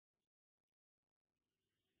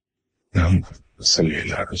صلی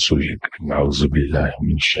اللہ رسول کریم اعوذ باللہ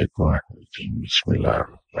من الشیطان الرجیم بسم اللہ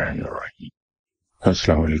الرحمن الرحیم.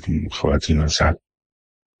 السلام علیکم خواتین و حضرات.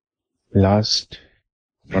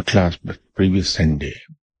 پریویس سنڈے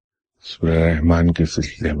سورہ رحمان کے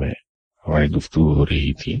سلسلے میں ہماری گفتگو ہو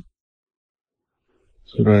رہی تھی.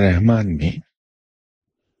 سورہ رحمان میں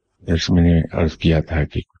جیسے میں نے عرض کیا تھا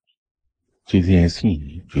کہ چیزیں ایسی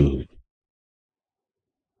ہیں جو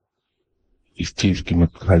اس چیز کی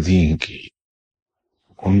متقاضی ہیں کہ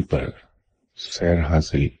ان پر سیر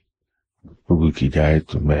حاصل گفتگو کی جائے،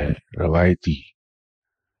 تو میں روایتی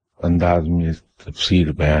انداز میں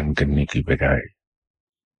تفسیر بیان کرنے کی بجائے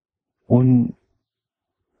ان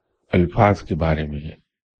الفاظ کے بارے میں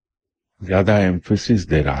زیادہ ایمفیسس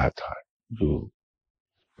دے رہا تھا جو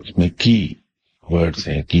اس میں کی ورڈز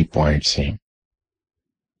ہیں، کی پوائنٹس ہیں.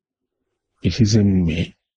 اسی ضمن میں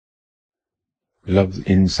لفظ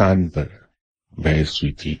انسان پر بحث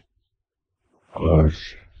ہوئی تھی، اور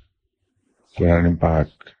قرآن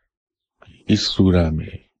پاک اس سورہ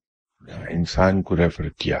میں انسان کو ریفر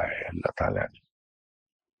کیا ہے اللہ تعالیٰ نے.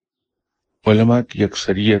 علماء کی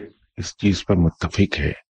اکثریت اس چیز پر متفق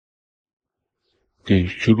ہے کہ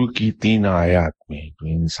شروع کی 3 آیات میں جو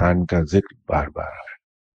انسان کا ذکر بار بار ہے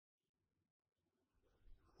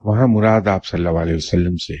وہاں مراد آپ صلی اللہ علیہ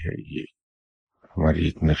وسلم سے ہے. یہ ہماری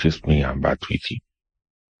ایک نشست میں یہاں بات ہوئی تھی.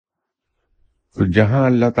 تو جہاں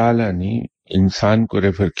اللہ تعالیٰ نے انسان کو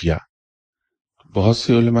ریفر کیا، بہت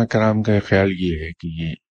سے علماء کرام کا خیال یہ ہے کہ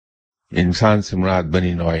یہ انسان سے مراد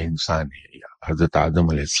بنی نوع انسان ہے یا حضرت آدم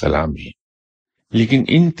علیہ السلام ہے. لیکن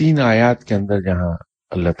ان 3 آیات کے اندر جہاں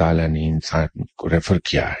اللہ تعالیٰ نے انسان کو ریفر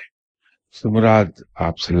کیا ہے اس سے مراد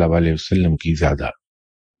آپ صلی اللہ علیہ وسلم کی زیادہ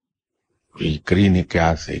قرین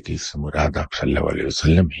قیاس ہے کہ اس سے مراد آپ صلی اللہ علیہ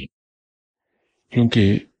وسلم ہے.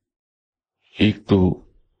 کیونکہ ایک تو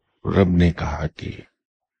رب نے کہا کہ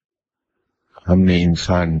ہم نے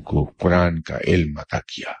انسان کو قرآن کا علم عطا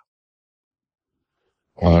کیا،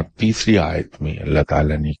 اور تیسری آیت میں اللہ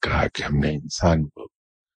تعالیٰ نے کہا کہ ہم نے انسان کو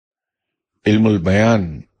علم البیان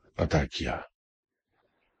عطا کیا.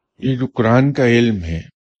 یہ جو قرآن کا علم ہے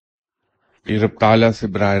یہ رب تعالیٰ سے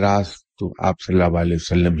براہ راست تو آپ صلی اللہ علیہ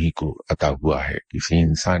وسلم ہی کو عطا ہوا ہے، کسی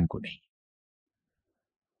انسان کو نہیں.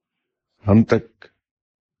 ہم تک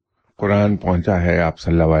قرآن پہنچا ہے آپ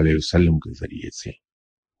صلی اللہ علیہ وسلم کے ذریعے سے،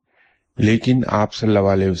 لیکن آپ صلی اللہ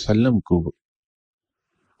علیہ وسلم کو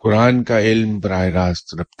قرآن کا علم براہ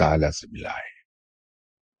راست رب تعالیٰ سے ملا ہے.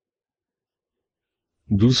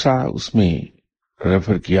 دوسرا اس میں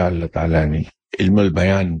ریفر کیا اللہ تعالیٰ نے علم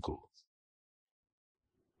البیان کو.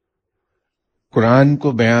 قرآن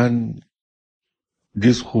کو بیان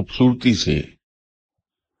جس خوبصورتی سے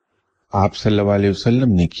آپ صلی اللہ علیہ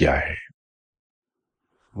وسلم نے کیا ہے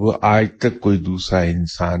وہ آج تک کوئی دوسرا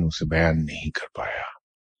انسان اسے بیان نہیں کر پایا.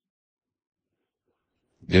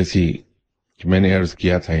 جیسی کہ میں نے عرض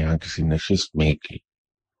کیا تھا یہاں کسی نشست میں کہ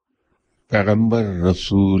پیغمبر،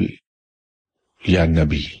 رسول یا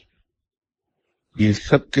نبی، یہ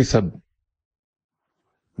سب کے سب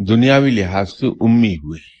دنیاوی لحاظ سے امی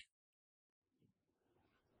ہوئے ہیں.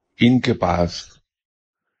 ان کے پاس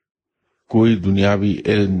کوئی دنیاوی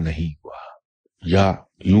علم نہیں ہوا، یا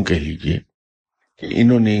یوں کہہ لیجئے کہ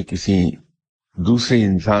انہوں نے کسی دوسرے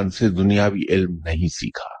انسان سے دنیاوی علم نہیں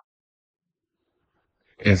سیکھا.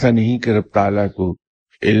 ایسا نہیں کہ رب تعالیٰ کو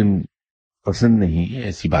علم پسند نہیں ہے،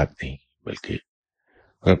 ایسی بات نہیں، بلکہ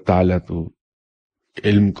رب تعالیٰ تو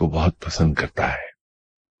علم کو بہت پسند کرتا ہے.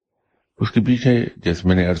 اس کے پیچھے جیسے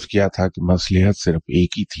میں نے عرض کیا تھا کہ مصلحت صرف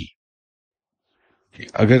ایک ہی تھی کہ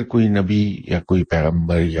اگر کوئی نبی یا کوئی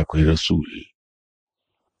پیغمبر یا کوئی رسول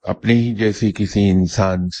اپنے ہی جیسے کسی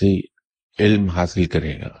انسان سے علم حاصل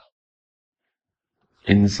کرے گا،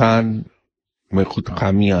 انسان میں خود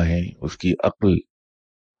خامیاں ہیں، اس کی عقل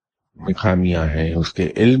میں خامیاں ہیں، اس کے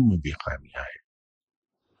علم میں بھی خامیاں ہیں.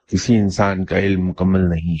 کسی انسان کا علم مکمل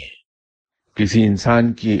نہیں ہے، کسی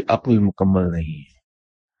انسان کی عقل مکمل نہیں ہے،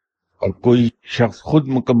 اور کوئی شخص خود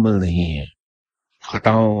مکمل نہیں ہے،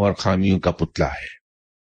 خطاؤں اور خامیوں کا پتلا ہے.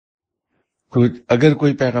 تو اگر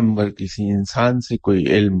کوئی پیغمبر کسی انسان سے کوئی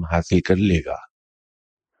علم حاصل کر لے گا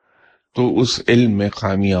تو اس علم میں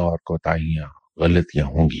خامیاں اور کوتاہیاں، غلطیاں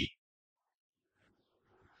ہوں گی.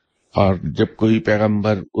 اور جب کوئی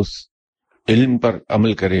پیغمبر اس علم پر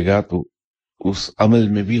عمل کرے گا تو اس عمل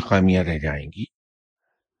میں بھی خامیاں رہ جائیں گی.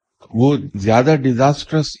 وہ زیادہ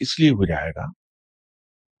ڈیزاسٹرس اس لیے ہو جائے گا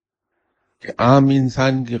کہ عام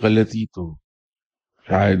انسان کی غلطی تو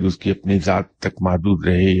شاید اس کی اپنی ذات تک محدود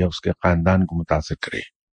رہے یا اس کے خاندان کو متاثر کرے،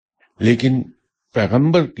 لیکن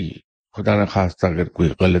پیغمبر کی خدا نخواستہ اگر کوئی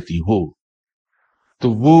غلطی ہو تو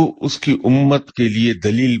وہ اس کی امت کے لیے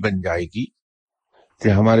دلیل بن جائے گی کہ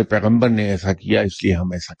ہمارے پیغمبر نے ایسا کیا اس لیے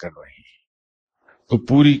ہم ایسا کر رہے ہیں، تو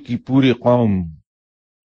پوری کی پوری قوم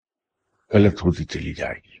غلط ہوتی چلی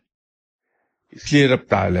جائے گی۔ اس لیے رب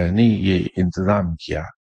تعالی نے یہ انتظام کیا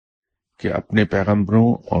کہ اپنے پیغمبروں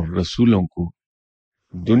اور رسولوں کو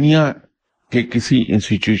دنیا کے کسی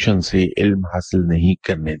انسٹیٹیوشن سے علم حاصل نہیں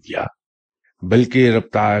کرنے دیا، بلکہ رب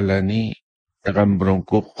تعالی نے پیغمبروں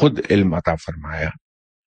کو خود علم عطا فرمایا۔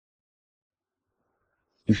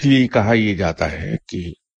 اس لیے کہا یہ جاتا ہے کہ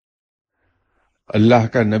اللہ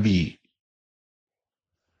کا نبی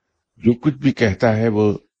جو کچھ بھی کہتا ہے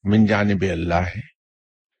وہ من جانب اللہ ہے،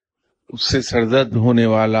 اس سے سرزد ہونے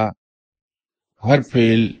والا ہر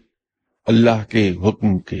فعل اللہ کے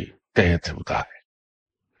حکم کے تحت ہوتا ہے،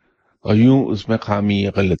 اور یوں اس میں خامی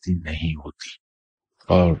یا غلطی نہیں ہوتی،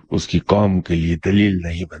 اور اس کی قوم کے لیے دلیل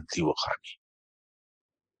نہیں بنتی وہ خامی۔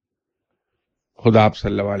 خود آپ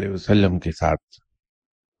صلی اللہ علیہ وسلم کے ساتھ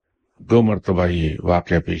 2 مرتبہ یہ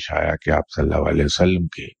واقعہ پیش آیا کہ آپ صلی اللہ علیہ وسلم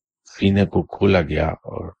کے سینے کو کھولا گیا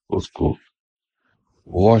اور اس کو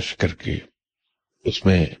واش کر کے اس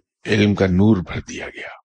میں علم کا نور بھر دیا گیا۔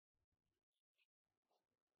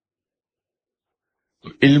 تو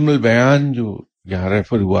علم البیان جو یہاں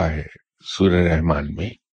ریفر ہوا ہے سورہ رحمان میں،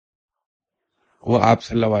 وہ آپ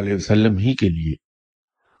صلی اللہ علیہ وسلم ہی کے لیے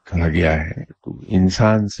کہا گیا ہے، تو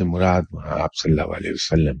انسان سے مراد وہاں آپ صلی اللہ علیہ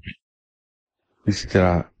وسلم ہے۔ اسی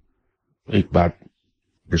طرح ایک بات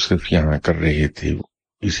ڈسکس یہاں کر رہے تھے،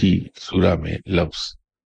 اسی سورہ میں لفظ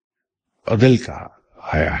عدل کا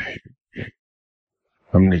آیا ہے کہ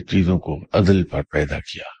ہم نے چیزوں کو عدل پر پیدا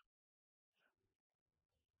کیا۔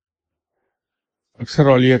 اکثر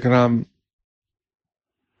اولیاء کرام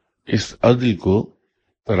اس عدل کو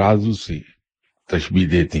ترازو سے تشبیہ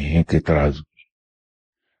دیتے ہیں کہ ترازو۔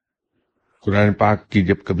 قرآن پاک کی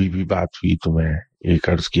جب کبھی بھی بات ہوئی تو میں ایک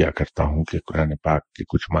عرض کیا کرتا ہوں کہ قرآن پاک کے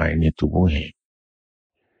کچھ معنی تو وہ ہیں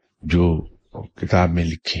جو کتاب میں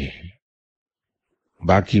لکھے ہیں،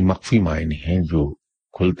 باقی مخفی معنی ہیں جو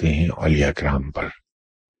کھلتے ہیں اولیاء کرام پر۔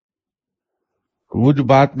 وہ جو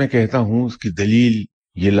بات میں کہتا ہوں اس کی دلیل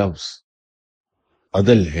یہ لفظ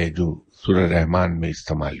عدل ہے جو سورہ رحمان میں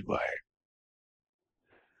استعمال ہوا ہے۔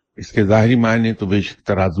 اس کے ظاہری معنی تو بے شک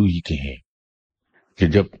ترازو ہی کے ہیں کہ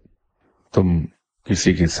جب تم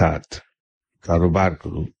کسی کے ساتھ کاروبار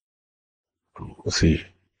کرو تو اسے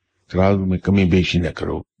ترازو میں کمی بیشی نہ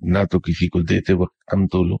کرو، نہ تو کسی کو دیتے وقت کم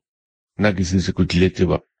تولو، نہ کسی سے کچھ لیتے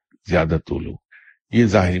وقت زیادہ تولو۔ یہ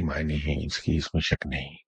ظاہری معنی ہیں اس کی، اس میں شک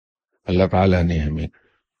نہیں۔ اللہ تعالیٰ نے ہمیں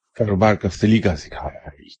کاروبار کا سلیقہ سکھایا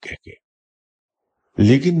ہے یہ کہہ کے،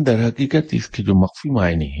 لیکن در حقیقت اس کے جو مخفی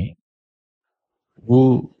معنی ہیں وہ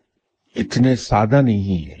اتنے سادہ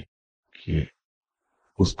نہیں ہیں کہ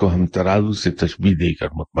اس کو ہم ترازو سے تشبیہ دے کر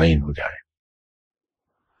مطمئن ہو جائیں۔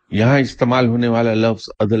 یہاں استعمال ہونے والا لفظ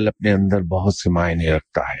عدل اپنے اندر بہت سے معنی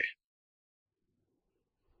رکھتا ہے۔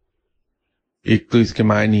 ایک تو اس کے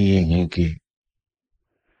معنی یہ ہیں کہ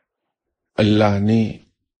اللہ نے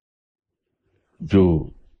جو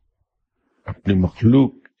اپنی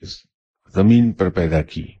مخلوق اس زمین پر پیدا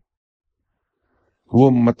کی وہ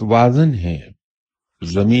متوازن ہے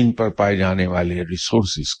زمین پر پائے جانے والے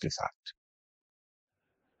ریسورسز کے ساتھ۔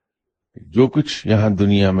 جو کچھ یہاں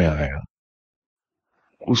دنیا میں آیا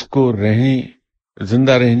اس کو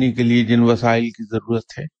زندہ رہنے کے لیے جن وسائل کی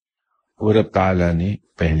ضرورت ہے وہ رب تعالیٰ نے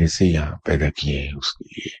پہلے سے یہاں پیدا کیے ہیں، اس کے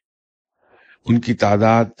لیے ان کی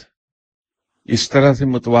تعداد اس طرح سے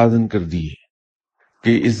متوازن کر دی ہے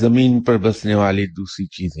کہ اس زمین پر بسنے والی دوسری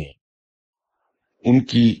چیزیں ان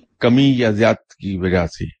کی کمی یا زیادتی کی وجہ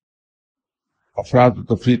سے افراد و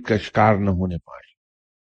تفرید کا شکار نہ ہونے پائے۔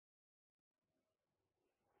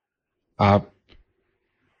 آپ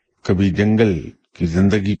کبھی جنگل کی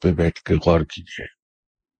زندگی پہ بیٹھ کے غور کیجیے۔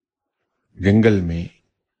 جنگل میں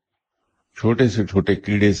چھوٹے سے چھوٹے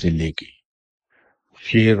کیڑے سے لے کے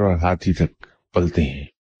شیر اور ہاتھی تک پلتے ہیں۔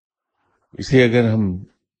 اسے اگر ہم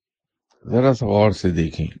ذرا سا غور سے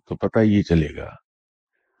دیکھیں تو پتہ یہ چلے گا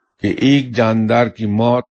کہ ایک جاندار کی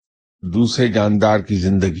موت دوسرے جاندار کی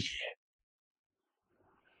زندگی ہے،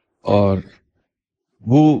 اور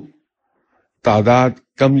وہ تعداد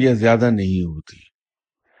کم یا زیادہ نہیں ہوتی۔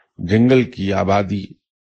 جنگل کی آبادی،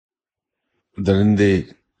 درندے،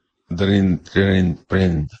 چرند،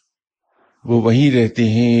 پرند، وہ وہیں رہتے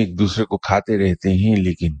ہیں، ایک دوسرے کو کھاتے رہتے ہیں،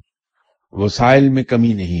 لیکن وسائل میں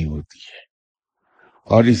کمی نہیں ہوتی ہے۔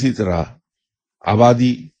 اور اسی طرح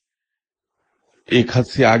آبادی ایک حد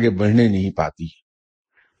سے آگے بڑھنے نہیں پاتی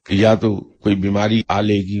کہ یا تو کوئی بیماری آ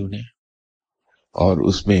لے گی انہیں اور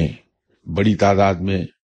اس میں بڑی تعداد میں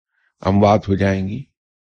اموات ہو جائیں گی،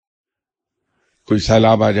 کوئی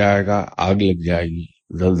سیلاب آ جائے گا، آگ لگ جائے گی،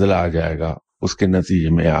 زلزلہ آ جائے گا، اس کے نتیجے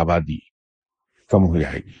میں آبادی کم ہو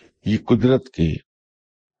جائے گی. یہ قدرت کے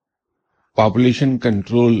پاپولیشن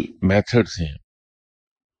کنٹرول میتھڈز ہیں.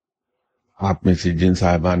 آپ میں سے جن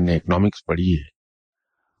صاحبان نے اکنامکس پڑھی ہے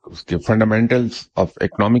اس کے فنڈامنٹلز آف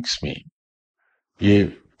اکنامکس میں یہ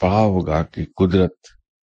پڑھا ہوگا کہ قدرت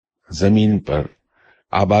زمین پر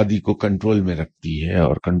آبادی کو کنٹرول میں رکھتی ہے،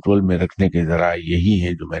 اور کنٹرول میں رکھنے کے ذرائع یہی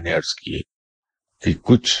ہے جو میں نے عرض کیے کہ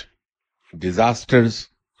کچھ ڈیزاسٹرز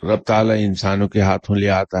رب تعالیٰ انسانوں کے ہاتھوں لے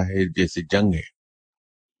آتا ہے، جیسے جنگ ہے.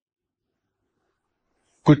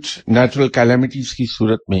 کچھ نیچرل کیلیمٹیز کی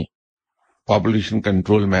صورت میں پاپولیشن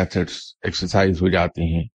کنٹرول میتھڈز ایکسرسائز ہو جاتے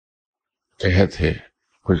ہیں. قحط ہے،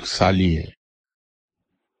 خشک سالی ہے،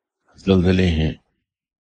 زلزلے ہیں،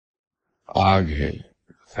 آگ ہے،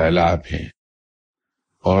 سیلاب ہے،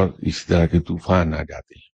 اور اس طرح کے طوفان آ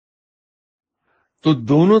جاتے ہیں. تو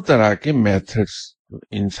دونوں طرح کے میتھڈز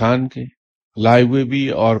انسان کے لائے ہوئے بھی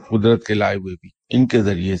اور قدرت کے لائے ہوئے بھی، ان کے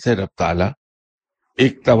ذریعے سے رب تعالیٰ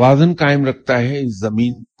ایک توازن قائم رکھتا ہے اس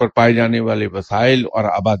زمین پر پائے جانے والے وسائل اور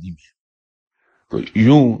آبادی میں. تو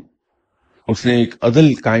یوں اس نے ایک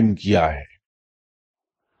عدل قائم کیا ہے.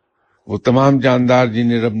 وہ تمام جاندار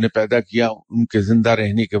جنہیں رب نے پیدا کیا ان کے زندہ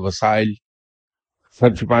رہنے کے وسائل،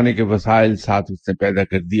 سر چھپانے کے وسائل ساتھ اس نے پیدا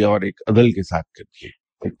کر دیا اور ایک عدل کے ساتھ کر دیے.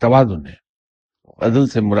 ایک توازن ہے. عدل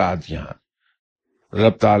سے مراد یہاں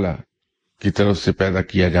رب تعالیٰ کی طرف سے پیدا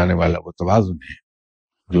کیا جانے والا وہ توازن ہے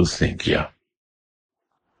جو اس نے کیا.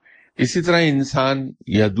 اسی طرح انسان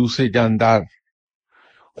یا دوسرے جاندار،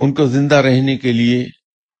 ان کو زندہ رہنے کے لیے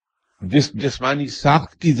جس جسمانی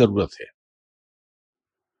ساخت کی ضرورت ہے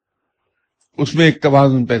اس میں ایک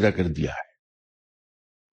توازن پیدا کر دیا ہے.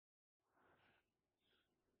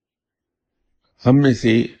 ہم میں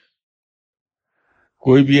سے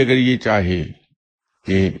کوئی بھی اگر یہ چاہے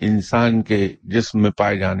کہ انسان کے جسم میں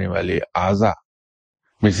پائے جانے والے اعضاء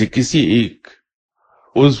میں سے کسی ایک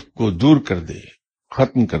عضو کو دور کر دے،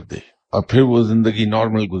 ختم کر دے، اور پھر وہ زندگی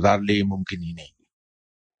نارمل گزار لے، یہ ممکن ہی نہیں.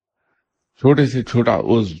 چھوٹے سے چھوٹا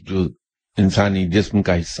عضو جو انسانی جسم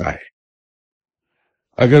کا حصہ ہے،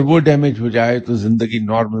 اگر وہ ڈیمیج ہو جائے تو زندگی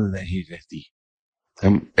نارمل نہیں رہتی.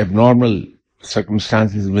 ہم ایب نارمل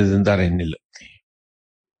سرکمسٹانسز میں زندہ رہنے لگتے ہیں.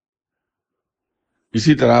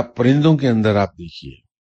 اسی طرح پرندوں کے اندر آپ دیکھیے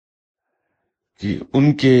کہ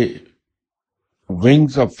ان کے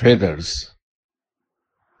ونگز آف فیدرز،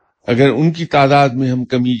 اگر ان کی تعداد میں ہم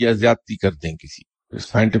کمی یا زیادتی کر دیں کسی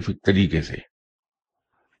سائنٹیفک طریقے سے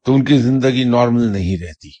تو ان کی زندگی نارمل نہیں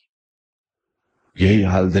رہتی. یہی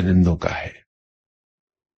حال درندوں کا ہے.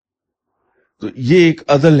 تو یہ ایک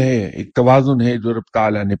عدل ہے، ایک توازن ہے جو رب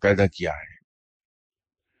تعالیٰ نے پیدا کیا ہے.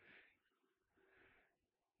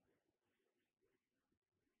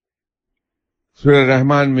 سورہ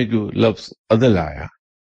رحمان میں جو لفظ عدل آیا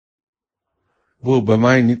وہ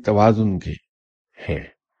بمعنی توازن کے ہے،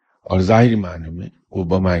 اور ظاہری معنی میں وہ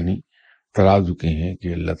بمعنی ترازو کے ہیں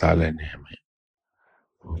کہ اللہ تعالیٰ نے ہمیں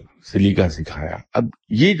سلیقہ سکھایا. اب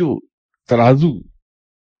یہ جو ترازو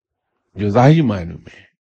جو ظاہری معنی میں ہے،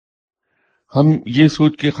 ہم یہ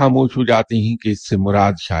سوچ کے خاموش ہو جاتے ہیں کہ اس سے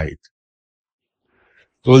مراد شاید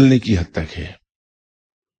تولنے کی حد تک ہے.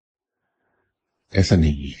 ایسا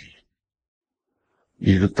نہیں ہے.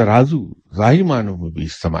 یہ جو ترازو ظاہری معنوں میں بھی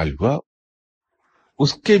استعمال ہوا،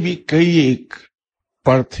 اس کے بھی کئی ایک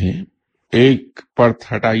پرت ہیں. ایک پرت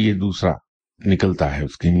ہٹائیے دوسرا نکلتا ہے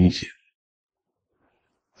اس کے نیچے.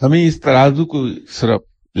 ہمیں اس ترازو کو صرف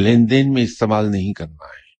لین دین میں استعمال نہیں کرنا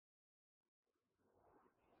ہے،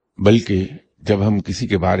 بلکہ جب ہم کسی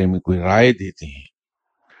کے بارے میں کوئی رائے دیتے ہیں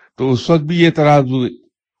تو اس وقت بھی یہ ترازو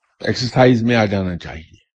ایکسرسائز میں آ جانا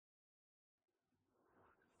چاہیے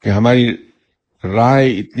کہ ہماری رائے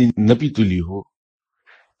اتنی نپی تلی ہو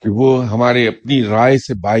کہ وہ ہمارے اپنی رائے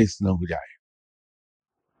سے باعث نہ ہو جائے.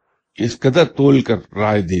 اس قدر تول کر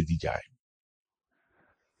رائے دے دی جائے.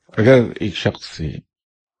 اگر ایک شخص سے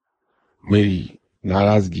میری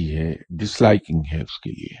ناراضگی ہے، ڈس لائکنگ ہے اس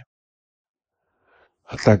کے لیے،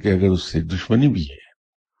 حتیٰ کہ اگر اس سے دشمنی بھی ہے،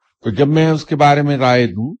 تو جب میں اس کے بارے میں رائے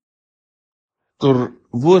دوں تو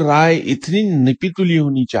وہ رائے اتنی نپی تلی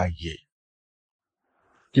ہونی چاہیے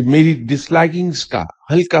کہ میری ڈس لائکنگز کا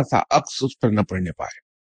ہلکا سا عکس اس پر نہ پڑنے پائے.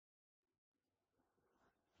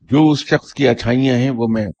 جو اس شخص کی اچھائیاں ہیں وہ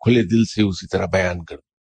میں کھلے دل سے اسی طرح بیان کروں.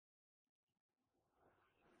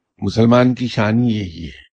 مسلمان کی شان یہی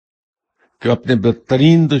ہے کہ اپنے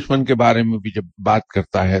بدترین دشمن کے بارے میں بھی جب بات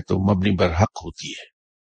کرتا ہے تو مبنی بر حق ہوتی ہے.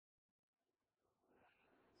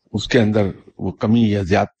 اس کے اندر وہ کمی یا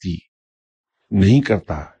زیادتی نہیں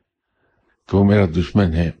کرتا کہ وہ میرا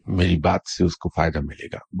دشمن ہے، میری بات سے اس کو فائدہ ملے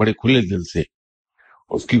گا. بڑے کھلے دل سے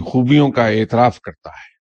اس کی خوبیوں کا اعتراف کرتا ہے،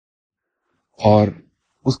 اور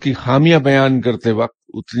اس کی خامیاں بیان کرتے وقت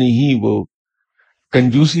اتنی ہی وہ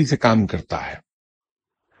کنجوسی سے کام کرتا ہے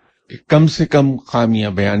کہ کم سے کم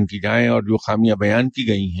خامیاں بیان کی جائیں، اور جو خامیاں بیان کی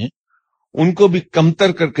گئی ہیں ان کو بھی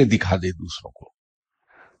کمتر کر کے دکھا دے دوسروں کو،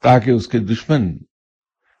 تاکہ اس کے دشمن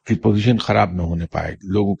کی پوزیشن خراب نہ ہونے پائے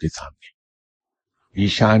لوگوں کے سامنے۔ یہ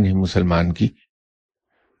شان ہے مسلمان کی۔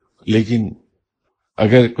 لیکن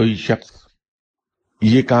اگر کوئی شخص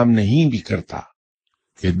یہ کام نہیں بھی کرتا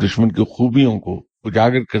کہ دشمن کی خوبیوں کو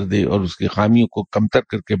اجاگر کر دے اور اس کی خامیوں کو کمتر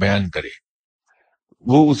کر کے بیان کرے،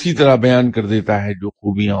 وہ اسی طرح بیان کر دیتا ہے جو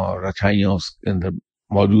خوبیاں اور اچھائیاں اس کے اندر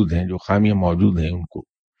موجود ہیں، جو خامیاں موجود ہیں ان کو،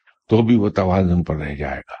 تو بھی وہ توازن پر رہ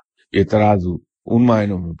جائے گا۔ یہ ترازو ان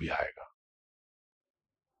معنوں میں بھی آئے گا،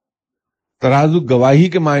 ترازو گواہی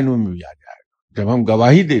کے معنوں میں بھی آ جائے گا۔ جب ہم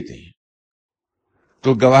گواہی دیتے ہیں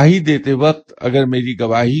تو گواہی دیتے وقت اگر میری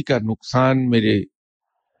گواہی کا نقصان میرے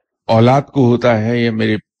اولاد کو ہوتا ہے یا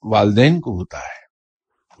میرے والدین کو ہوتا ہے،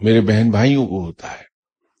 میرے بہن بھائیوں کو ہوتا ہے،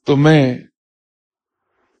 تو میں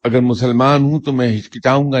اگر مسلمان ہوں تو میں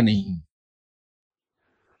ہچکچاؤں گا نہیں،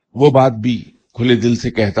 وہ بات بھی کھلے دل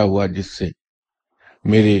سے کہتا ہوا جس سے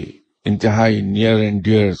میرے انتہائی نیئر اینڈ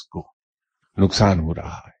ڈیئرز کو نقصان ہو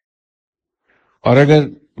رہا ہے۔ اور اگر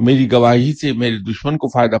میری گواہی سے میرے دشمن کو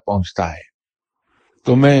فائدہ پہنچتا ہے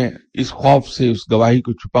تو میں اس خوف سے اس گواہی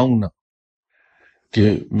کو چھپاؤں نہ کہ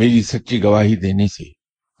میری سچی گواہی دینے سے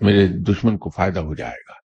میرے دشمن کو فائدہ ہو جائے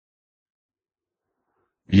گا۔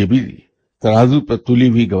 یہ بھی ترازو پر تلی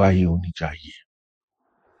ہوئی گواہی ہونی چاہیے،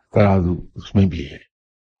 ترازو اس میں بھی ہے۔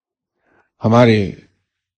 ہمارے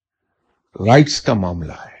رائٹس کا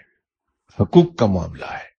معاملہ ہے، حقوق کا معاملہ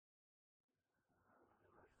ہے۔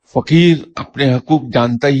 فقیر اپنے حقوق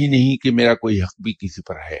جانتا ہی نہیں کہ میرا کوئی حق بھی کسی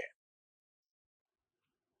پر ہے،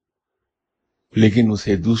 لیکن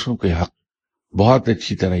اسے دوسروں کے حق بہت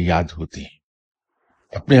اچھی طرح یاد ہوتے ہیں۔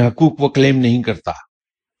 اپنے حقوق وہ کلیم نہیں کرتا،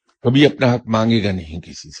 کبھی اپنا حق مانگے گا نہیں،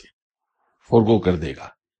 کسی سے فورگو کر دے گا،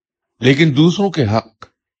 لیکن دوسروں کے حق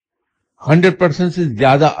 100% سے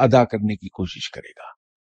زیادہ ادا کرنے کی کوشش کرے گا۔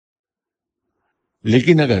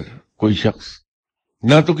 لیکن اگر کوئی شخص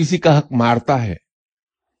نہ تو کسی کا حق مارتا ہے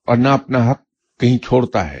اور نہ اپنا حق کہیں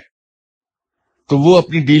چھوڑتا ہے، تو وہ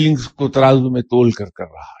اپنی ڈیلنگز کو ترازو میں تول کر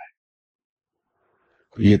رہا ہے۔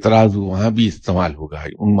 یہ ترازو وہاں بھی استعمال ہوگا،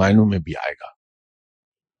 ان معنوں میں بھی آئے گا۔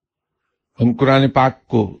 ہم قرآن پاک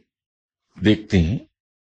کو دیکھتے ہیں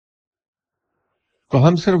تو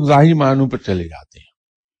ہم صرف ظاہری معنوں پر چلے جاتے ہیں۔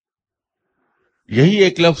 یہی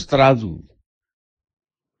ایک لفظ ترازو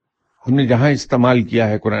ہم نے جہاں استعمال کیا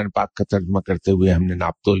ہے قرآن پاک کا ترجمہ کرتے ہوئے ہم نے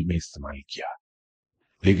ناپتول میں استعمال کیا،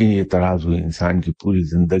 لیکن یہ ترازو انسان کی پوری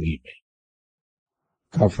زندگی میں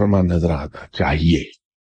کارفرما نظر آنا چاہیے۔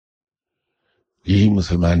 یہی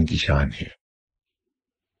مسلمان کی شان ہے۔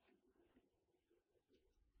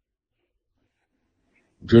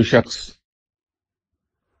 جو شخص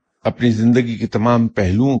اپنی زندگی کے تمام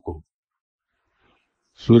پہلوؤں کو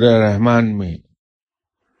سورہ رحمان میں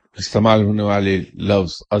استعمال ہونے والے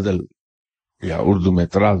لفظ عدل یا اردو میں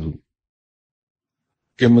ترازو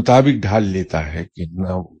کے مطابق ڈھال لیتا ہے کہ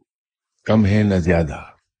نہ کم ہے نہ زیادہ،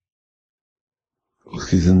 اس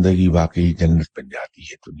کی زندگی واقعی جنت بن جاتی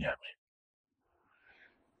ہے دنیا میں۔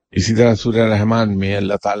 اسی طرح سورہ رحمان میں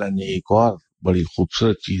اللہ تعالیٰ نے ایک اور بڑی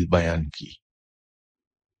خوبصورت چیز بیان کی۔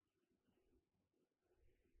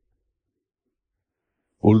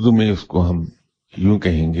 اردو میں اس کو ہم یوں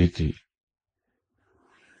کہیں گے کہ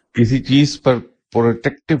کسی چیز پر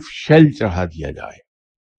پروٹیکٹیو شیل چڑھا دیا جائے،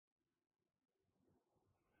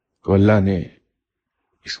 تو اللہ نے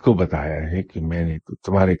اس کو بتایا ہے کہ میں نے تو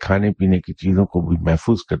تمہارے کھانے پینے کی چیزوں کو بھی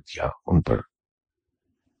محفوظ کر دیا، ان پر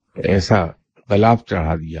ایسا غلاف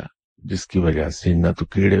چڑھا دیا جس کی وجہ سے نہ تو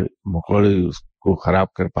کیڑے مکوڑے اس کو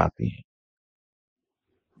خراب کر پاتے ہیں،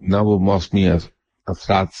 نہ وہ موسمی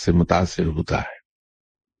اثرات سے متاثر ہوتا ہے۔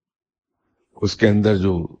 اس کے اندر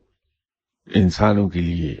جو انسانوں کے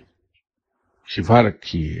لیے شفا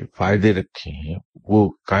رکھی ہے، فائدے رکھے ہیں، وہ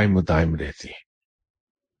قائم و دائم رہتے ہیں۔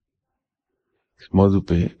 اس موضوع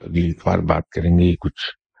پہ اگلی بار بات کریں گے۔ کچھ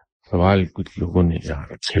سوال کچھ لوگوں نے یہاں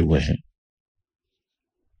رکھے ہوئے ہیں۔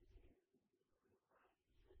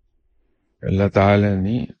 اللہ تعالی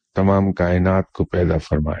نے تمام کائنات کو پیدا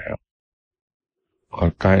فرمایا اور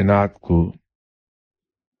کائنات کو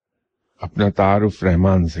اپنا تعارف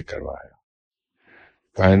رحمان سے کروایا،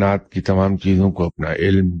 کائنات کی تمام چیزوں کو اپنا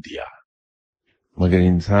علم دیا، مگر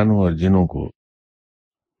انسانوں اور جنوں کو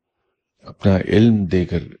اپنا علم دے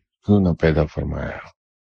کر کیوں نہ پیدا فرمایا؟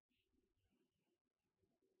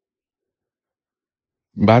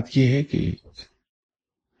 بات یہ ہے کہ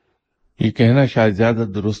یہ کہنا شاید زیادہ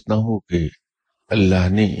درست نہ ہو کہ اللہ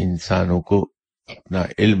نے انسانوں کو اپنا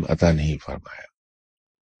علم عطا نہیں فرمایا۔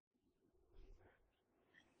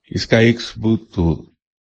 اس کا ایک ثبوت تو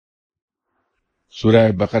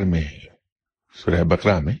سورہ بقر میں ہے، سورہ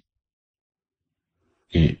بقرہ میں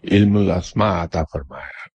کہ علم الاسماء عطا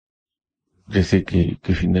فرمایا، جیسے کہ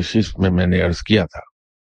کسی نشست میں نے عرض کیا تھا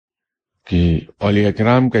کہ اولیاء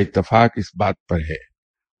کرام کا اتفاق اس بات پر ہے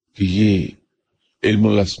کہ یہ علم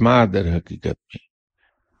الاسماء در حقیقت میں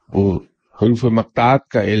وہ حروف مقطعات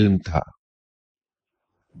کا علم تھا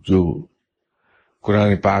جو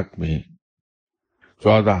قرآن پاک میں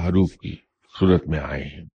 14 حروف کی صورت میں آئے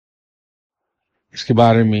ہیں۔ اس کے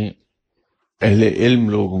بارے میں اہل علم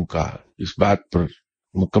لوگوں کا اس بات پر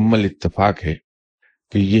مکمل اتفاق ہے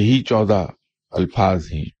کہ یہی 14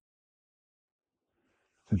 الفاظ ہیں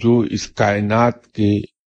جو اس کائنات کے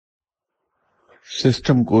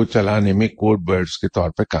سسٹم کو چلانے میں کوڈ ورڈز کے طور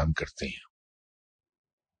پر کام کرتے ہیں۔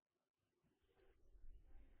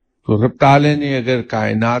 تو رب تعالی نے اگر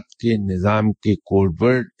کائنات کے نظام کے کوڈ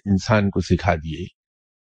ورڈ انسان کو سکھا دیے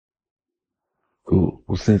تو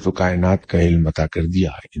اس نے تو کائنات کا علم عطا کر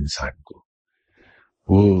دیا ہے انسان کو۔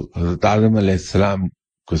 وہ حضرت آدم علیہ السلام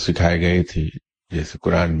کو سکھائے گئے تھے، جیسے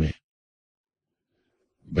قرآن میں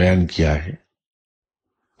بیان کیا ہے،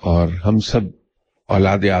 اور ہم سب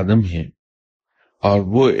اولاد آدم ہیں، اور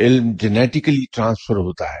وہ علم جینیٹیکلی ٹرانسفر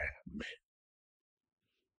ہوتا ہے ہمیں۔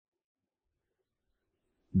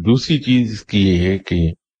 دوسری چیز اس کی یہ ہے کہ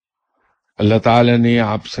اللہ تعالی نے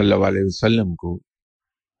آپ صلی اللہ علیہ وسلم کو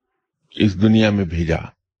اس دنیا میں بھیجا۔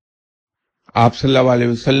 آپ صلی اللہ علیہ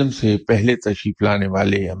وسلم سے پہلے تشریف لانے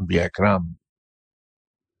والے انبیاء کرام،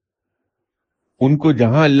 ان کو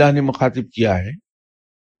جہاں اللہ نے مخاطب کیا ہے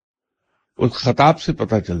اس خطاب سے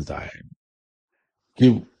پتہ چلتا ہے کہ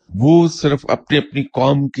وہ صرف اپنی اپنی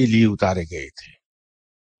قوم کے لیے اتارے گئے تھے،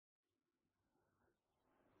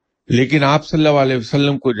 لیکن آپ صلی اللہ علیہ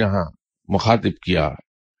وسلم کو جہاں مخاطب کیا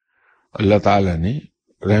اللہ تعالی نے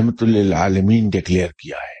رحمت للعالمین ڈکلیئر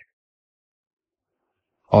کیا ہے۔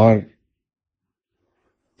 اور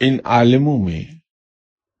ان عالموں میں،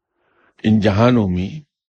 ان جہانوں میں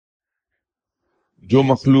جو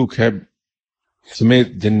مخلوق ہے سمیت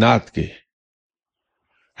جنات کے،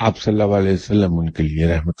 آپ صلی اللہ علیہ وسلم ان کے لیے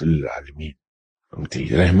رحمت للعالمین، ان کے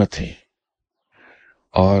لیے رحمت ہیں۔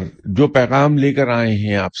 اور جو پیغام لے کر آئے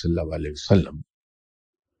ہیں آپ صلی اللہ علیہ وسلم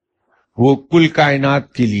وہ کل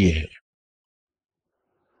کائنات کے لیے ہے۔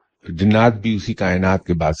 جنات بھی اسی کائنات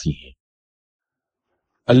کے باسی ہیں۔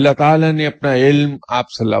 اللہ تعالیٰ نے اپنا علم آپ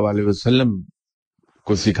صلی اللہ علیہ وسلم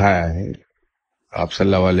کو سکھایا ہے، آپ صلی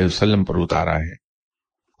اللہ علیہ وسلم پر اتارا ہے،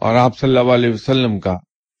 اور آپ صلی اللہ علیہ وسلم کا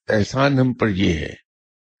احسان ہم پر یہ ہے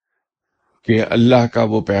کہ اللہ کا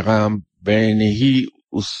وہ پیغام بین ہی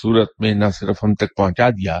اس صورت میں نہ صرف ہم تک پہنچا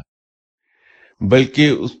دیا بلکہ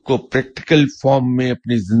اس کو پریکٹیکل فارم میں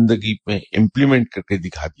اپنی زندگی میں امپلیمنٹ کر کے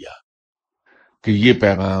دکھا دیا کہ یہ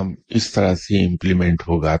پیغام اس طرح سے امپلیمنٹ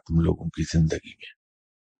ہوگا تم لوگوں کی زندگی میں۔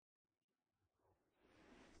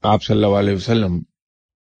 آپ صلی اللہ علیہ وسلم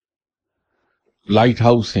لائٹ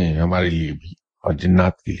ہاؤس ہیں ہمارے لیے بھی اور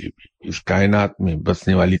جنات کے لیے بھی، اس کائنات میں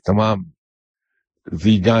بسنے والی تمام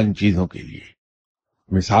ذی جان چیزوں کے لیے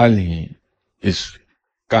مثال ہیں، اس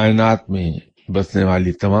کائنات میں بسنے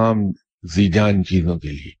والی تمام ذی جان چیزوں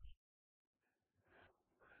کے لیے۔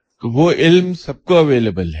 تو وہ علم سب کو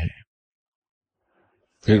اویلیبل ہے،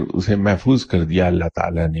 پھر اسے محفوظ کر دیا اللہ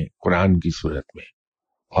تعالیٰ نے قرآن کی صورت میں۔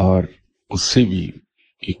 اور اس سے بھی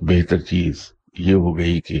ایک بہتر چیز یہ ہو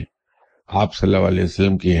گئی کہ آپ صلی اللہ علیہ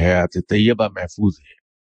وسلم کی حیات طیبہ محفوظ ہے۔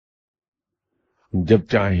 جب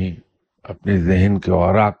چاہیں اپنے ذہن کے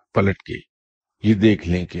اوراق پلٹ کے یہ دیکھ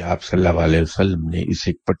لیں کہ آپ صلی اللہ علیہ وسلم نے اس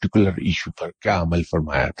ایک پرٹیکولر ایشو پر کیا عمل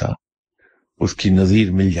فرمایا تھا، اس کی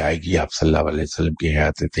نظیر مل جائے گی آپ صلی اللہ علیہ وسلم کی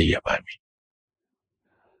حیات طیبہ میں۔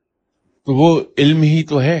 تو وہ علم ہی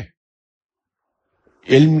تو ہے۔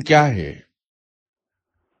 علم کیا ہے؟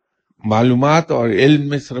 معلومات اور علم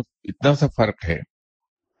میں صرف اتنا سا فرق ہے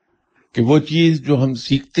کہ وہ چیز جو ہم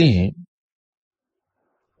سیکھتے ہیں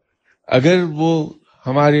اگر وہ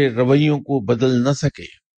ہمارے رویوں کو بدل نہ سکے،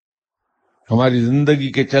 ہماری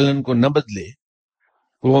زندگی کے چلن کو نہ بدلے،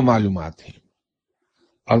 تو وہ معلومات ہیں۔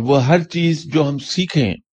 اور وہ ہر چیز جو ہم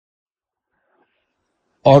سیکھیں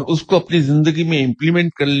اور اس کو اپنی زندگی میں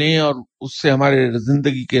امپلیمنٹ کر لیں اور اس سے ہمارے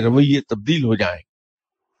زندگی کے رویے تبدیل ہو جائیں،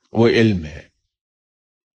 وہ علم ہے۔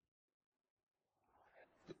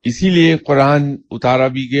 اسی لیے قرآن اتارا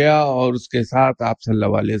بھی گیا اور اس کے ساتھ آپ صلی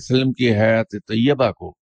اللہ علیہ وسلم کی حیات طیبہ کو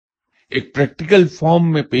ایک پریکٹیکل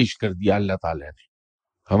فارم میں پیش کر دیا اللہ تعالیٰ نے،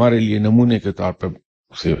 ہمارے لیے نمونے کے طور پر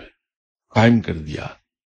اسے قائم کر دیا۔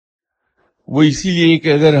 وہ اسی لیے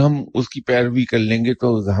کہ اگر ہم اس کی پیروی کر لیں گے تو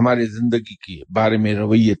ہمارے زندگی کے بارے میں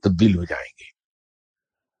رویے تبدیل ہو جائیں گے۔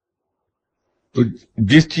 تو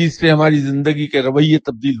جس چیز سے ہماری زندگی کے رویے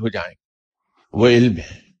تبدیل ہو جائیں وہ علم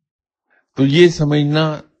ہے. تو یہ سمجھنا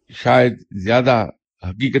شاید زیادہ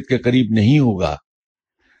حقیقت کے قریب نہیں ہوگا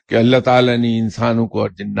کہ اللہ تعالیٰ نے انسانوں کو اور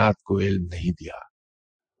جنات کو علم نہیں دیا.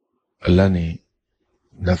 اللہ نے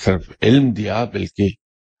نہ صرف علم دیا بلکہ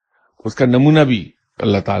اس کا نمونہ بھی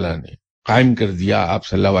اللہ تعالیٰ نے قائم کر دیا آپ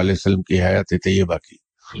صلی اللہ علیہ وسلم کی حیات طیبہ کی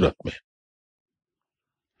صورت میں.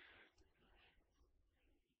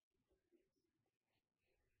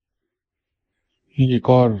 ایک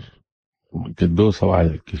اور کہ 2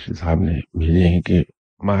 سوال کسی صاحب نے بھیجے ہیں کہ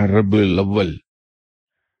ماہ ربیع الاول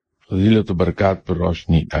فضیلت و برکات پر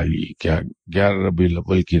روشنی ڈالی. کیا 11 ربیع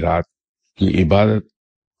الاول کی رات کی عبادت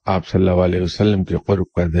آپ صلی اللہ علیہ وسلم کے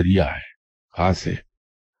قرب کا ذریعہ ہے، خاص ہے؟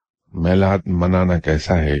 میلاد منانا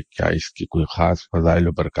کیسا ہے؟ کیا اس کی کوئی خاص فضائل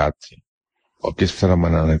و برکات تھی اور کس طرح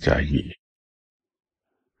منانا چاہیے؟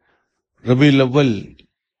 ربیع الاول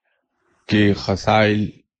کے خصائل،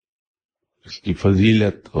 اس کی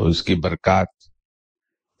فضیلت اور اس کی برکات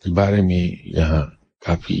کے بارے میں یہاں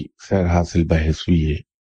کافی سیر حاصل بحث ہوئی ہے.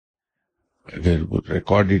 اگر وہ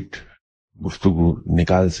ریکارڈڈ گفتگو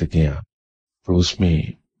نکال سکیں آپ تو اس میں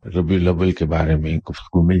ربیع الاول کے بارے میں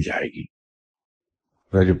گفتگو مل جائے گی،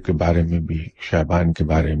 رجب کے بارے میں بھی، شعبان کے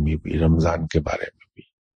بارے میں بھی، رمضان کے بارے میں بھی.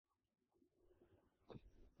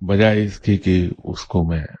 بجائے اس کے کہ اس کو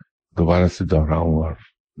میں دوبارہ سے دہراؤں اور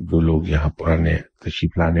جو لوگ یہاں پرانے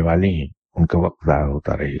تشریف لانے والے ہیں ان کا وقت ضائع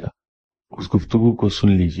ہوتا رہے گا، اس گفتگو کو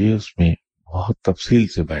سن لیجئے. اس میں بہت تفصیل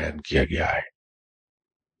سے بیان کیا گیا ہے.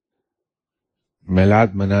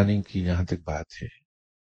 میلاد منانے کی جہاں تک بات ہے،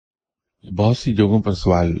 بہت سی جگہوں پر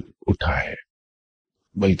سوال اٹھا ہے،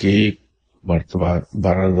 بلکہ ایک مرتبہ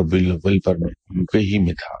 12 ربیع الاول پر میں یوکے ہی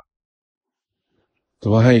میں تھا،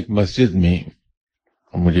 تو وہاں ایک مسجد میں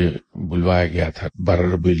مجھے بلوایا گیا تھا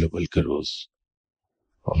 12 ربیع الاول کے روز،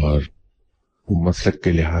 اور مسلک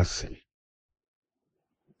کے لحاظ سے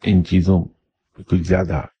ان چیزوں پہ کچھ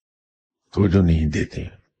زیادہ توجہ نہیں دیتے.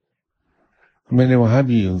 میں نے وہاں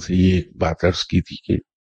بھی ان سے یہ ایک بات عرض کی تھی کہ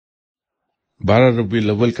 12 ربیع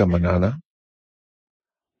الاول کا منانا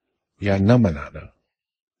یا نہ منانا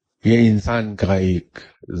یہ انسان کا ایک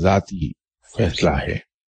ذاتی فیصلہ ہے.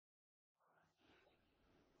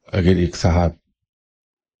 اگر ایک صاحب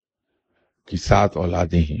کی 7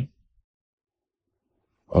 اولادیں ہیں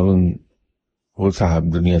اور وہ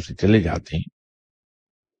صاحب دنیا سے چلے جاتے ہیں،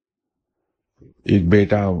 ایک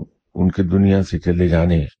بیٹا ان کے دنیا سے چلے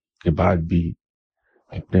جانے کے بعد بھی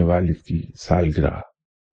اپنے والد کی سالگرہ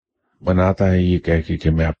مناتا ہے، یہ کہہ کے کہ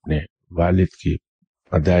میں اپنے والد کی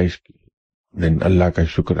پیدائش کے دن اللہ کا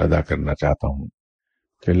شکر ادا کرنا چاہتا ہوں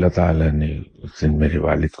کہ اللہ تعالیٰ نے اس دن میرے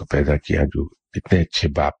والد کو پیدا کیا جو اتنے اچھے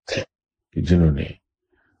باپ تھے کہ جنہوں نے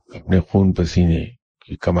اپنے خون پسینے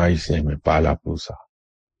کی کمائی سے ہمیں پالا پوسا،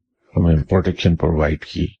 ہمیں پروٹیکشن پرووائڈ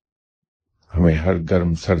کی، ہمیں ہر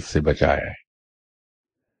گرم سرد سے بچایا ہے.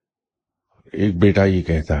 ایک بیٹا یہ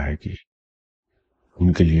کہتا ہے کہ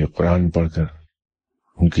ان کے لیے قرآن پڑھ کر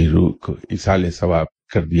ان کی روح کو ایصال ثواب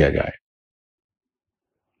کر دیا جائے.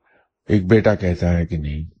 ایک بیٹا کہتا ہے کہ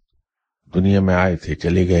نہیں، دنیا میں آئے تھے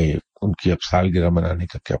چلے گئے، ان کی اب سالگرہ منانے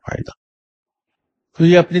کا کیا فائدہ. تو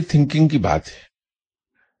یہ اپنی تھنکنگ کی بات ہے.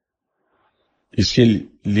 اس کے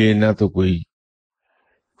لیے نہ تو کوئی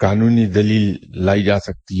قانونی دلیل لائی جا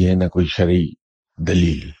سکتی ہے، نہ کوئی شرعی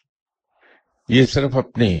دلیل. یہ صرف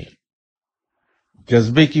اپنے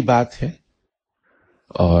جذبے کی بات ہے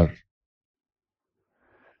اور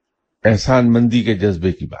احسان مندی کے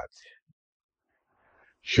جذبے کی بات ہے،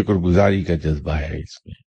 شکر گزاری کا جذبہ ہے. اس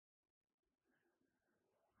میں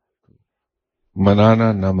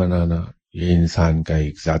منانا نہ منانا یہ انسان کا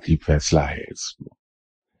ایک ذاتی فیصلہ ہے، اس کو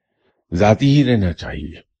ذاتی ہی رہنا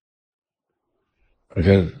چاہیے.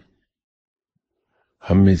 اگر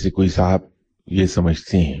ہم میں سے کوئی صاحب یہ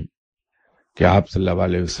سمجھتے ہیں کہ آپ صلی اللہ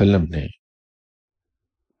علیہ وسلم نے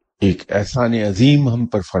ایک احسان عظیم ہم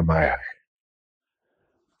پر فرمایا ہے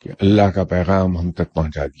کہ اللہ کا پیغام ہم تک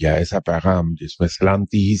پہنچا دیا، ایسا پیغام جس میں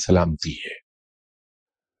سلامتی ہی سلامتی ہے،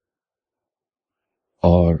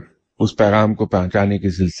 اور اس پیغام کو پہنچانے کے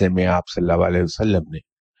سلسلے میں آپ صلی اللہ علیہ وسلم نے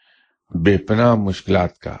بے پناہ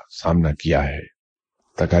مشکلات کا سامنا کیا ہے،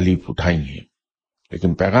 تکالیف اٹھائی ہیں،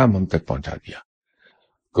 لیکن پیغام ہم تک پہنچا دیا.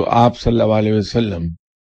 تو آپ صلی اللہ علیہ وسلم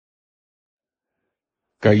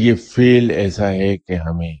کا یہ فعل ایسا ہے کہ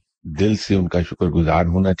ہمیں دل سے ان کا شکر گزار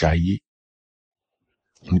ہونا چاہیے،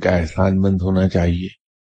 ان کا احسان مند ہونا چاہیے،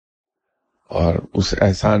 اور اس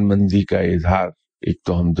احسان مندی کا اظہار ایک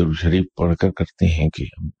تو ہم درود شریف پڑھ کر کرتے ہیں کہ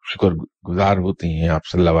ہم شکر گزار ہوتے ہیں آپ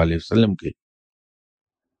صلی اللہ علیہ وسلم کے،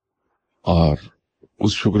 اور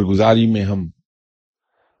اس شکر گزاری میں ہم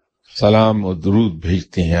سلام اور درود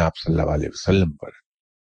بھیجتے ہیں آپ صلی اللہ علیہ وسلم پر،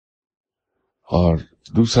 اور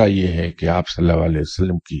دوسرا یہ ہے کہ آپ صلی اللہ علیہ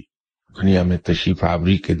وسلم کی دنیا میں تشریف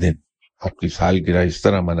آوری کے دن آپ کی سالگرہ اس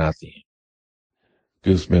طرح مناتے ہیں کہ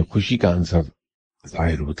اس میں خوشی کا عنصر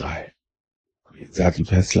ظاہر ہوتا ہے. یہ ذاتی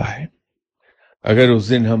فیصلہ ہے. اگر اس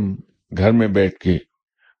دن ہم گھر میں بیٹھ کے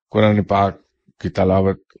قرآن پاک کی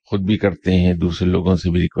تلاوت خود بھی کرتے ہیں، دوسرے لوگوں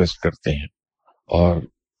سے بھی ریکویسٹ کرتے ہیں، اور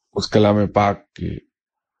اس کلام پاک کے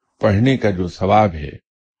پڑھنے کا جو ثواب ہے،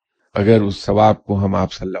 اگر اس ثواب کو ہم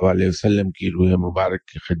آپ صلی اللہ علیہ وسلم کی روح مبارک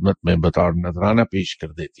کی خدمت میں بطور نذرانہ پیش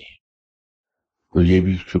کر دیتے ہیں، تو یہ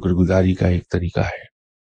بھی شکر گزاری کا ایک طریقہ ہے.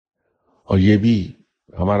 اور یہ بھی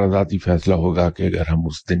ہمارا ذاتی فیصلہ ہوگا کہ اگر ہم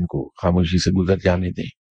اس دن کو خاموشی سے گزر جانے دیں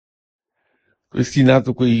تو اس کی نہ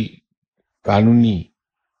تو کوئی قانونی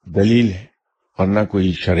دلیل ہے اور نہ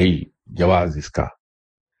کوئی شرعی جواز اس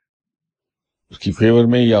کی فیور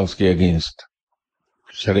میں یا اس کے اگینسٹ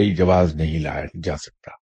شرعی جواز نہیں لایا جا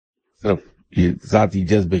سکتا. صرف یہ ذاتی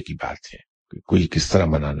جذبے کی بات ہے کہ کوئی کس طرح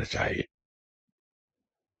منانا چاہیے.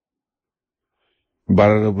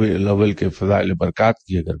 12 ربیع الاول کے فضائل برکات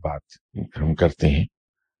کی اگر بات ہم کرتے ہیں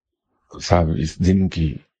تو صاحب اس دن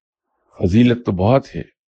کی فضیلت تو بہت ہے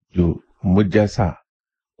جو مجھ جیسا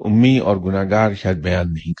امی اور گناہگار شاید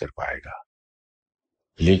بیان نہیں کر پائے گا،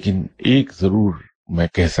 لیکن ایک ضرور میں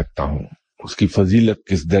کہہ سکتا ہوں، اس کی فضیلت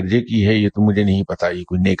کس درجے کی ہے یہ تو مجھے نہیں پتا، یہ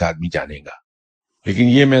کوئی نیک آدمی جانے گا، لیکن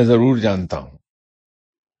یہ میں ضرور جانتا ہوں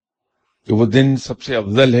کہ وہ دن سب سے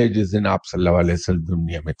افضل ہے جس دن آپ صلی اللہ علیہ وسلم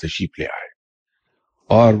دنیا میں تشریف لے آئے،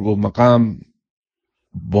 اور وہ مقام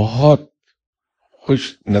بہت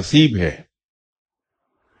خوش نصیب ہے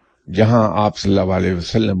جہاں آپ صلی اللہ علیہ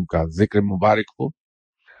وسلم کا ذکر مبارک ہو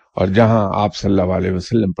اور جہاں آپ صلی اللہ علیہ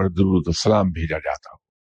وسلم پر درود و سلام بھیجا جاتا ہو.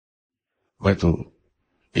 میں تو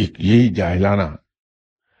ایک یہی جاہلانہ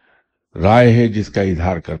رائے ہے جس کا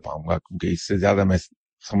اظہار کر پاؤں گا، کیونکہ اس سے زیادہ میں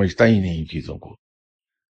سمجھتا ہی نہیں چیزوں کو.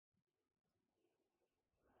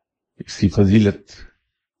 اس کی فضیلت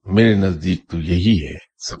میرے نزدیک تو یہی ہے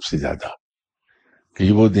سب سے زیادہ کہ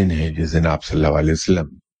یہ وہ دن ہے جس دن آپ صلی اللہ علیہ وسلم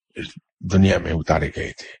اس دنیا میں اتارے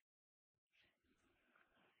گئے تھے.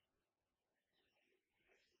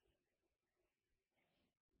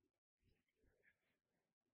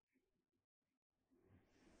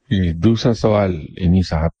 یہ دوسرا سوال انہی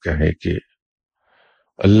صاحب کا ہے کہ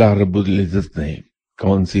اللہ رب العزت نے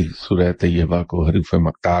کون سی سورہ طیبہ کو حروف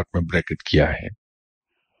مقطعات میں بریکٹ کیا ہے؟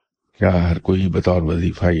 کیا ہر کوئی بطور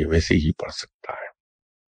وظیفہ یہ ویسے ہی پڑھ سکتا ہے؟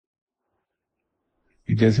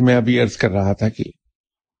 جیسے میں ابھی عرض کر رہا تھا کہ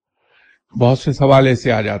بہت سے سوال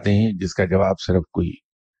ایسے آ جاتے ہیں جس کا جواب صرف کوئی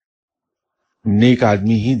نیک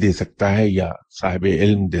آدمی ہی دے سکتا ہے یا صاحب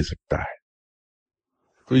علم دے سکتا ہے.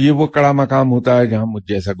 تو یہ وہ کڑا مقام ہوتا ہے جہاں مجھ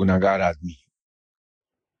جیسا گناہگار آدمی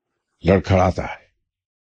لڑکھڑاتا ہے.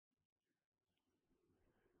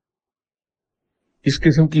 اس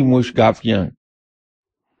قسم کی موشگافیاں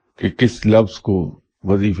کہ کس لفظ کو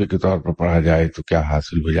وظیفے کے طور پر پڑھا جائے تو کیا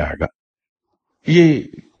حاصل ہو جائے گا، یہ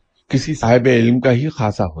کسی صاحب علم کا ہی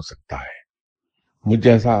خاصا ہو سکتا ہے. مجھ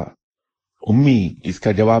جیسا امی اس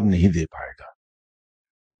کا جواب نہیں دے پائے گا.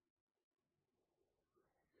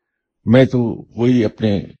 میں تو وہی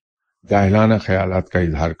اپنے جاہلانہ خیالات کا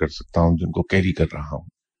اظہار کر سکتا ہوں جن کو کیری کر رہا ہوں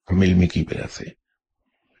ہم علمی کی وجہ سے.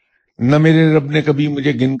 نہ میرے رب نے کبھی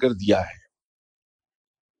مجھے گن کر دیا ہے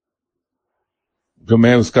جو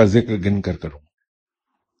میں اس کا ذکر گن کر کروں،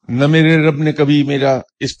 نہ میرے رب نے کبھی میرا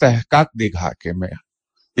استحقاق دیکھا کہ میں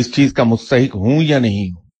اس چیز کا مستحق ہوں یا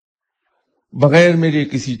نہیں ہوں. بغیر میرے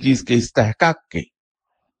کسی چیز کے استحقاق کے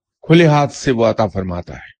کھلے ہاتھ سے وہ عطا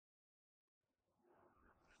فرماتا ہے.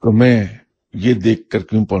 تو میں یہ دیکھ کر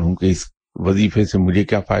کیوں پڑھوں کہ اس وظیفے سے مجھے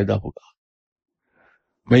کیا فائدہ ہوگا؟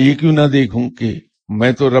 میں یہ کیوں نہ دیکھوں کہ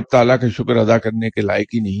میں تو رب تعالیٰ کا شکر ادا کرنے کے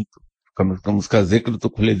لائق ہی نہیں، تو کم از کم اس کا ذکر تو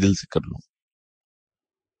کھلے دل سے کر لوں.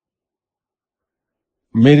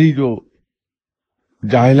 میری جو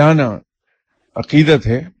جاہلانہ عقیدت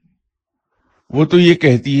ہے وہ تو یہ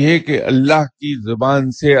کہتی ہے کہ اللہ کی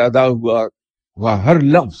زبان سے ادا ہوا ہر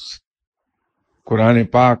لفظ قرآن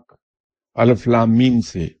پاک الف لام میم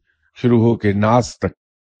سے شروع ہو کے ناس تک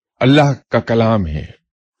اللہ کا کلام ہے،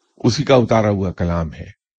 اسی کا اتارا ہوا کلام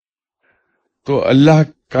ہے. تو اللہ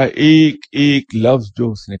کا ایک ایک لفظ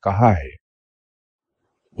جو اس نے کہا ہے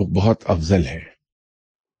وہ بہت افضل ہے.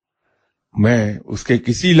 میں اس کے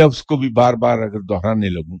کسی لفظ کو بھی بار بار اگر دہرانے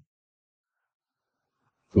لگوں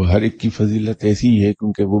تو ہر ایک کی فضیلت ایسی ہی ہے،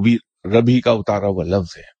 کیونکہ وہ بھی رب ہی کا اتارا ہوا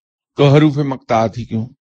لفظ ہے. تو حروف مقطعات ہی کیوں؟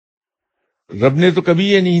 رب نے تو کبھی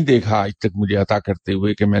یہ نہیں دیکھا آج تک مجھے عطا کرتے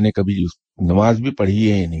ہوئے کہ میں نے کبھی نماز بھی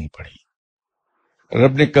پڑھی ہے یا نہیں پڑھی.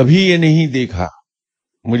 رب نے کبھی یہ نہیں دیکھا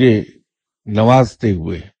مجھے نوازتے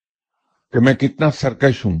ہوئے کہ میں کتنا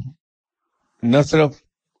سرکش ہوں، نہ صرف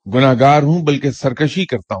گناہگار ہوں بلکہ سرکشی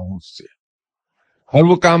کرتا ہوں، اس سے ہر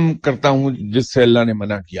وہ کام کرتا ہوں جس سے اللہ نے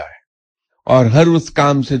منع کیا ہے، اور ہر اس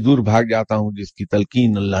کام سے دور بھاگ جاتا ہوں جس کی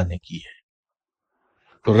تلقین اللہ نے کی ہے۔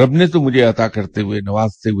 تو رب نے تو مجھے عطا کرتے ہوئے،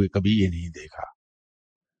 نوازتے ہوئے کبھی یہ نہیں دیکھا،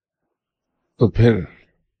 تو پھر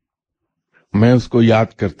میں اس کو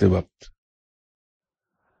یاد کرتے وقت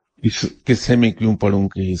اس قصے میں کیوں پڑھوں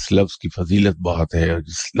کہ اس لفظ کی فضیلت بہت ہے اور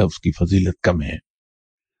اس لفظ کی فضیلت کم ہے؟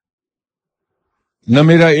 نہ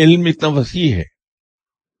میرا علم اتنا وسیع ہے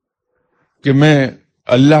کہ میں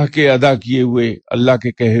اللہ کے ادا کیے ہوئے، اللہ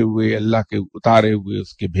کے کہے ہوئے، اللہ کے اتارے ہوئے،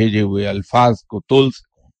 اس کے بھیجے ہوئے الفاظ کو تول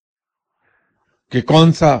سکوں کہ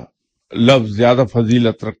کون سا لفظ زیادہ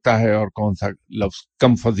فضیلت رکھتا ہے اور کون سا لفظ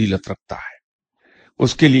کم فضیلت رکھتا ہے۔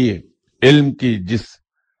 اس کے لیے علم کی جس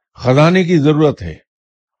خزانے کی ضرورت ہے،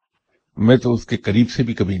 میں تو اس کے قریب سے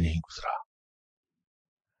بھی کبھی نہیں گزرا۔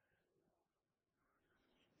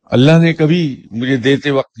 اللہ نے کبھی مجھے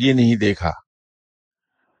دیتے وقت یہ نہیں دیکھا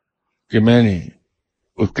کہ میں نے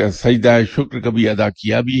اس کا سجدہ شکر کبھی ادا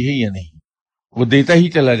کیا بھی ہے یا نہیں، وہ دیتا ہی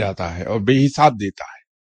چلا جاتا ہے اور بے حساب دیتا ہے۔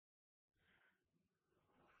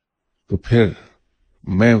 تو پھر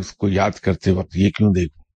میں اس کو یاد کرتے وقت یہ کیوں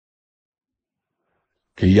دیکھوں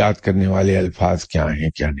کہ یاد کرنے والے الفاظ کیا ہیں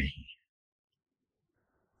کیا نہیں۔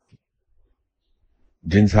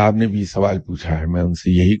 جن صاحب نے بھی سوال پوچھا ہے، میں ان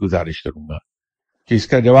سے یہی گزارش کروں گا کہ اس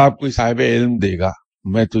کا جواب کوئی صاحب علم دے گا،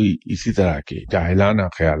 میں تو اسی طرح کے جاہلانہ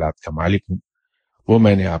خیالات کا مالک ہوں، وہ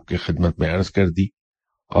میں نے آپ کی خدمت میں عرض کر دی،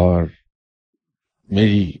 اور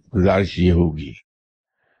میری گزارش یہ ہوگی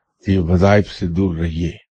کہ وظائف سے دور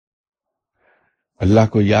رہیے، اللہ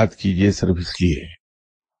کو یاد کیجئے صرف اس لیے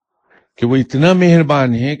کہ وہ اتنا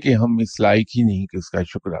مہربان ہے کہ ہم اس لائق ہی نہیں کہ اس کا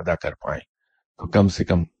شکر ادا کر پائیں، تو کم سے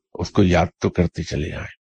کم اس کو یاد تو کرتے چلے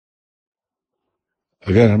جائیں۔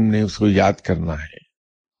 اگر ہم نے اس کو یاد کرنا ہے،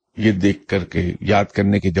 یہ دیکھ کر کے یاد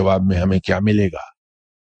کرنے کے جواب میں ہمیں کیا ملے گا،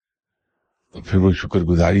 تو پھر وہ شکر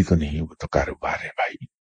گزاری تو نہیں، وہ تو کاروبار ہے بھائی۔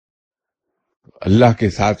 اللہ کے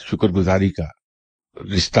ساتھ شکر گزاری کا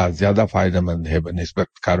رشتہ زیادہ فائدہ مند ہے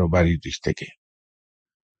بنسبت کاروباری رشتے کے۔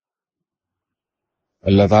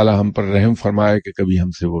 اللہ تعالی ہم پر رحم فرمائے کہ کبھی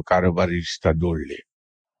ہم سے وہ کاروباری رشتہ جوڑ لے،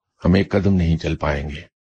 ہم ایک قدم نہیں چل پائیں گے،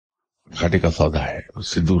 گھاٹے کا سودا ہے، اس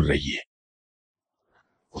سے دور رہیے،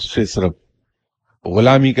 اس سے صرف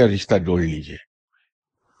غلامی کا رشتہ جوڑ لیجئے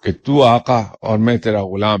کہ تو آقا اور میں تیرا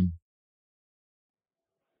غلام،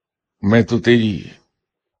 میں تو تیری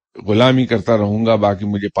غلامی کرتا رہوں گا، باقی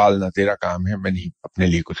مجھے پالنا تیرا کام ہے، میں نہیں اپنے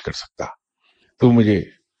لیے کچھ کر سکتا، تو مجھے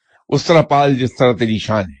اس طرح پال جس طرح تیری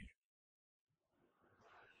شان ہے۔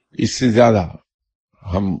 اس سے زیادہ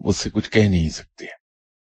ہم اس سے کچھ کہہ نہیں سکتے۔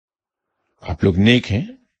 آپ لوگ نیک ہیں،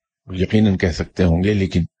 یقیناً کہہ سکتے ہوں گے،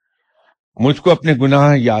 لیکن مجھ کو اپنے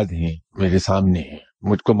گناہ یاد ہیں، میرے سامنے ہیں،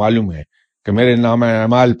 مجھ کو معلوم ہے کہ میرے نامہ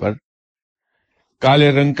اعمال پر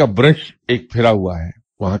کالے رنگ کا برش ایک پھرا ہوا ہے،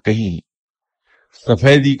 وہاں کہیں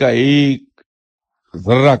سفیدی کا ایک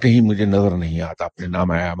ذرہ کہیں مجھے نظر نہیں آتا اپنے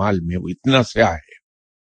نامہ اعمال میں، وہ اتنا سیاہ ہے،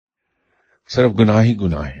 صرف گناہ ہی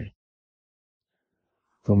گناہ ہے۔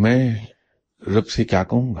 تو میں رب سے کیا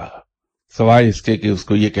کہوں گا سوائے اس کے کہ اس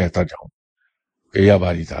کو یہ کہتا جاؤں کہ یا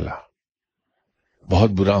باری تعالیٰ، بہت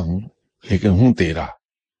برا ہوں لیکن ہوں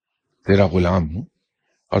تیرا غلام ہوں،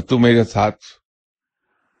 اور تو میرے ساتھ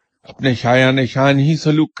اپنے شایان شان ہی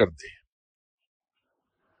سلوک کر دے،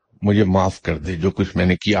 مجھے معاف کر دے جو کچھ میں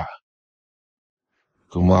نے کیا،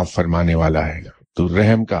 تو معاف فرمانے والا ہے، تو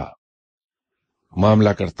رحم کا معاملہ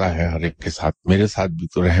کرتا ہے ہر ایک کے ساتھ، میرے ساتھ بھی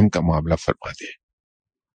تو رحم کا معاملہ فرما دے۔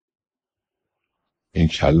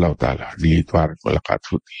 انشاءاللہ تعالی اگلی اتوار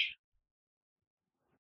ملاقات ہوتی ہے۔